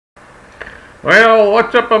Well,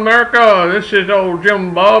 what's up, America? This is old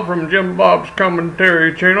Jim Bob from Jim Bob's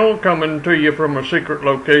Commentary Channel, coming to you from a secret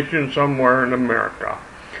location somewhere in America.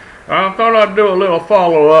 I thought I'd do a little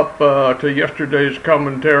follow-up to yesterday's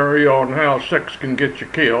commentary on how sex can get you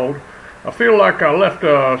killed. I feel like I left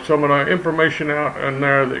some of the information out in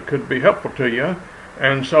there that could be helpful to you,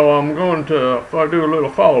 and so I'm going to do a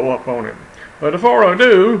little follow-up on it. But before I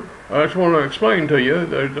do, I just want to explain to you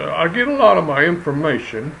that I get a lot of my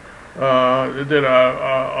information that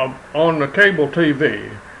on the cable TV.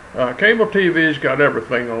 Cable TV's got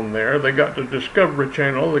everything on there. They got the Discovery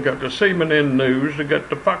Channel, they got the CNN News, they got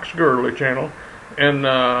the Fox Girly Channel, and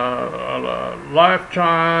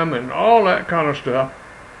Lifetime, and all that kind of stuff.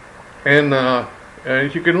 And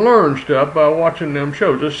you can learn stuff by watching them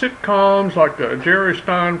shows. The sitcoms like Jerry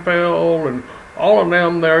Steinfeld and all of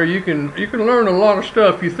them there, you can learn a lot of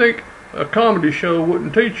stuff. You think a comedy show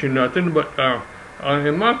wouldn't teach you nothing, but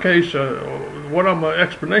in my case, what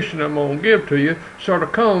explanation I'm going to give to you sort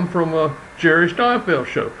of come from a Jerry Steinfeld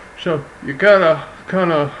show. So you got to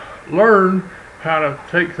kind of learn how to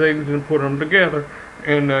take things and put them together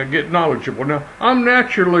and get knowledgeable. Now, I'm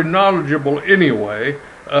naturally knowledgeable anyway.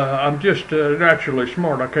 I'm just naturally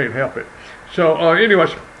smart. I can't help it. So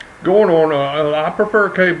anyways, going on, I prefer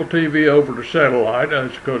cable TV over the satellite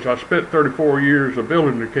because I spent 34 years of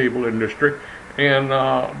building the cable industry. And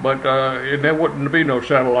there wouldn't be no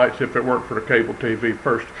satellites if it weren't for the cable TV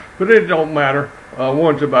first. But it don't matter.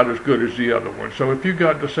 One's about as good as the other one. So if you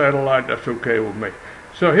got the satellite, that's okay with me.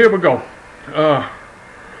 So here we go. I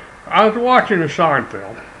was watching the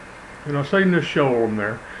Seinfeld, and I seen this show on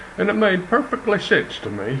there, and it made perfectly sense to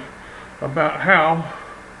me about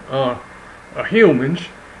how humans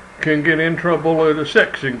can get in trouble with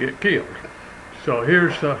sex and get killed. So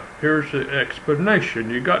here's the explanation.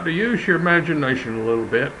 You got to use your imagination a little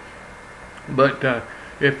bit, but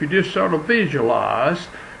if you just sort of visualize,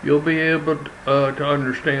 you'll be able to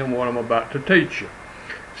understand what I'm about to teach you.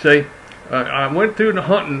 See, I went through the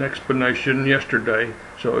hunting explanation yesterday,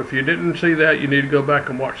 so if you didn't see that, you need to go back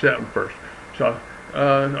and watch that one first. So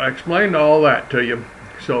I explained all that to you.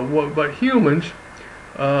 So, but humans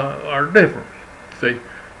are different. See,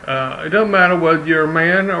 it doesn't matter whether you're a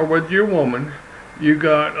man or whether you're a woman. You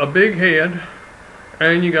got a big head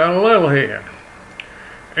and you got a little head,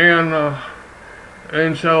 and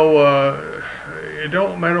so it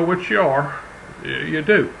don't matter which you are, you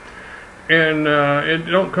do, and it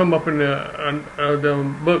don't come up in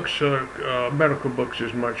the books, medical books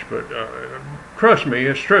as much, but trust me,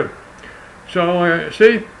 it's true. So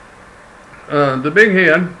see, the big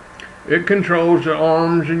head, it controls the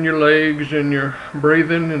arms and your legs and your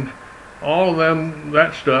breathing and all of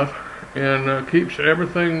that stuff, and keeps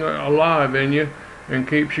everything alive in you and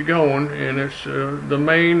keeps you going, and it's the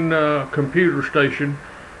main computer station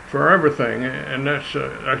for everything, and that's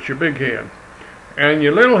your big head. And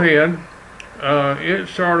your little head, it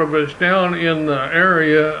sort of is down in the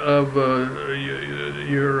area of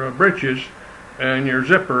your britches and your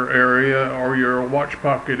zipper area, or your watch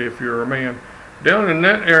pocket if you're a man. Down in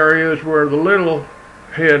that area is where the little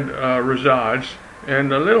head resides.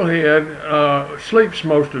 And the little head sleeps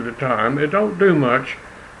most of the time. It don't do much.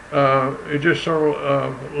 It just sort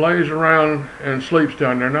of lays around and sleeps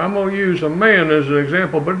down there. Now I'm going to use a man as an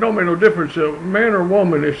example, but it don't make no difference. Man or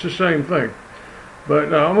woman, it's the same thing.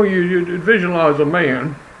 But I'm going to visualize a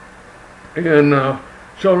man. And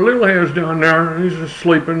so the little head's down there, and he's just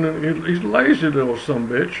sleeping. He's a lazy little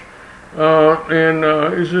sumbitch.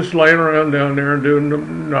 And he's just laying around down there and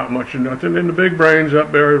doing not much of nothing. And the big brain's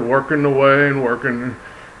up there working away and working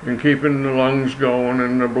and keeping the lungs going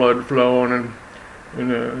and the blood flowing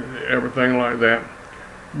and everything like that.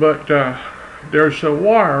 But there's some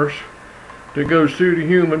wires that goes through the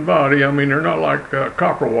human body. I mean, they're not like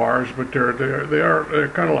copper wires, but they're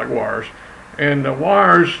kind of like wires. And the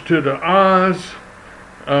wires to the eyes,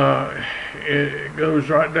 it goes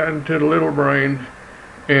right down to the little brain.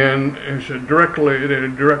 And it's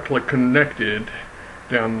directly connected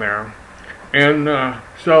down there, and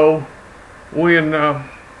so when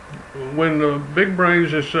the big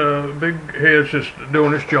brain's big head's just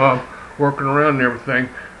doing its job, working around and everything,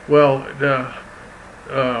 well,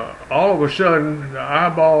 all of a sudden the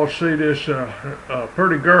eyeballs see this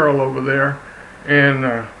pretty girl over there, and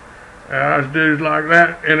eyes do like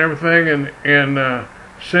that and everything, and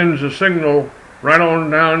sends a signal right on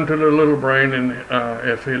down to the little brain, and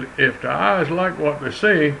if the eyes like what they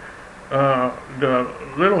see, the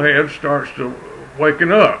little head starts to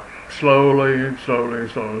waking up slowly,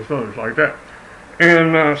 like that.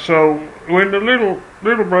 And so when the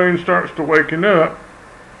little brain starts to waking up,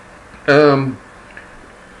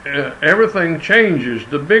 everything changes.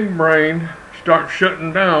 The big brain starts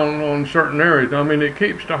shutting down on certain areas. I mean, it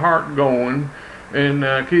keeps the heart going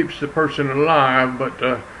and keeps the person alive,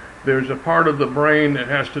 but there's a part of the brain that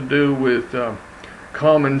has to do with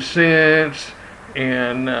common sense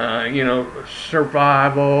and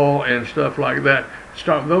survival and stuff like that.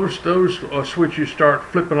 Those switches start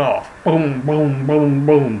flipping off. Boom, boom, boom,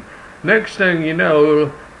 boom. Next thing you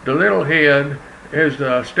know, the little head is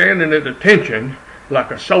standing at attention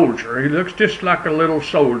like a soldier. He looks just like a little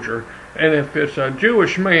soldier. And if it's a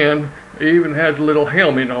Jewish man, he even has a little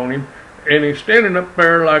helmet on him. And he's standing up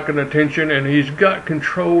there like an attention, and he's got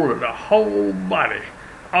control of the whole body,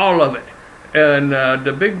 all of it. And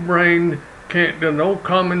the big brain there's no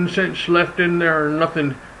common sense left in there or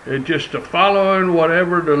nothing. It's just following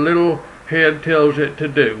whatever the little head tells it to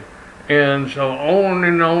do. And so on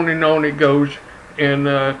and on and on it goes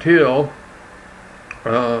until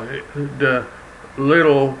the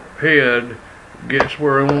little head gets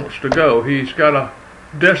where he wants to go. He's got a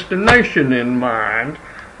destination in mind,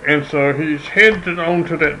 and so he's headed on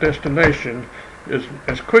to that destination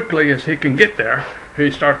as quickly as he can get there. He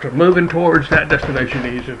starts moving towards that destination.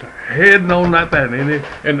 He's heading on that path,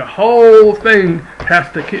 and the whole thing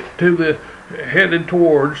has to get headed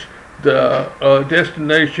towards the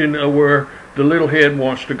destination where the little head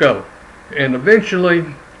wants to go. And eventually,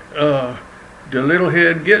 the little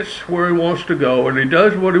head gets where he wants to go, and he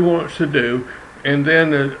does what he wants to do. And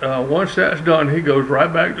then once that's done, he goes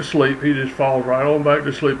right back to sleep. He just falls right on back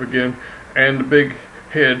to sleep again, and the big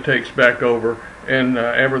head takes back over, and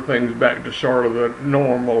everything's back to sort of the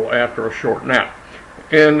normal after a short nap.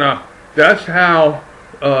 And that's how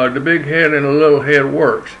the big head and the little head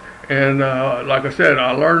works. And like I said,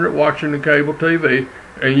 I learned it watching the cable TV,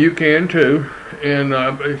 and you can too. And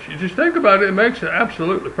if you just think about it, it makes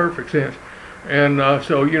absolutely perfect sense. And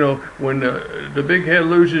so, when the big head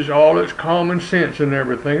loses all its common sense and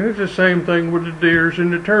everything, it's the same thing with the deers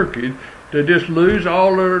and the turkeys. They just lose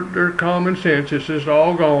all their common sense. It's just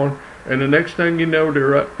all gone. And the next thing you know,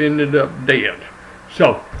 they're ended up dead.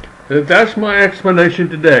 So, that's my explanation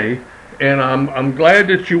today. And I'm glad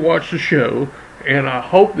that you watched the show. And I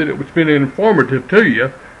hope that it's been informative to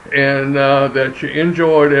you. And that you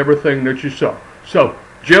enjoyed everything that you saw. So,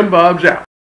 Jim Bob's out.